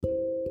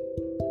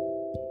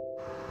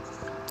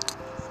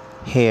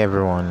Hey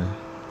everyone,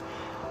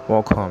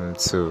 welcome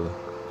to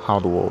How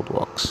the World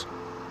Works.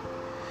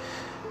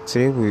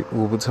 Today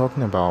we'll be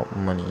talking about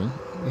money,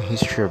 the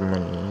history of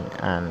money,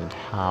 and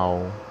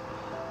how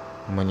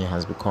money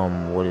has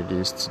become what it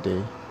is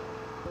today.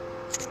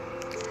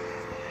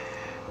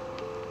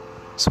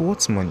 So,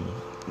 what's money?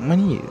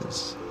 Money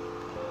is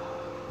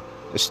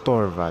a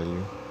store of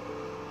value,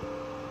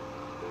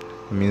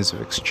 a means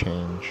of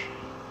exchange,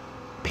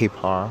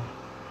 paper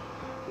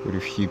with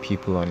a few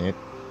people on it.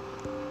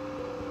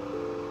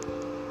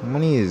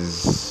 Money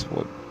is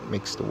what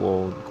makes the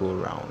world go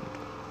round.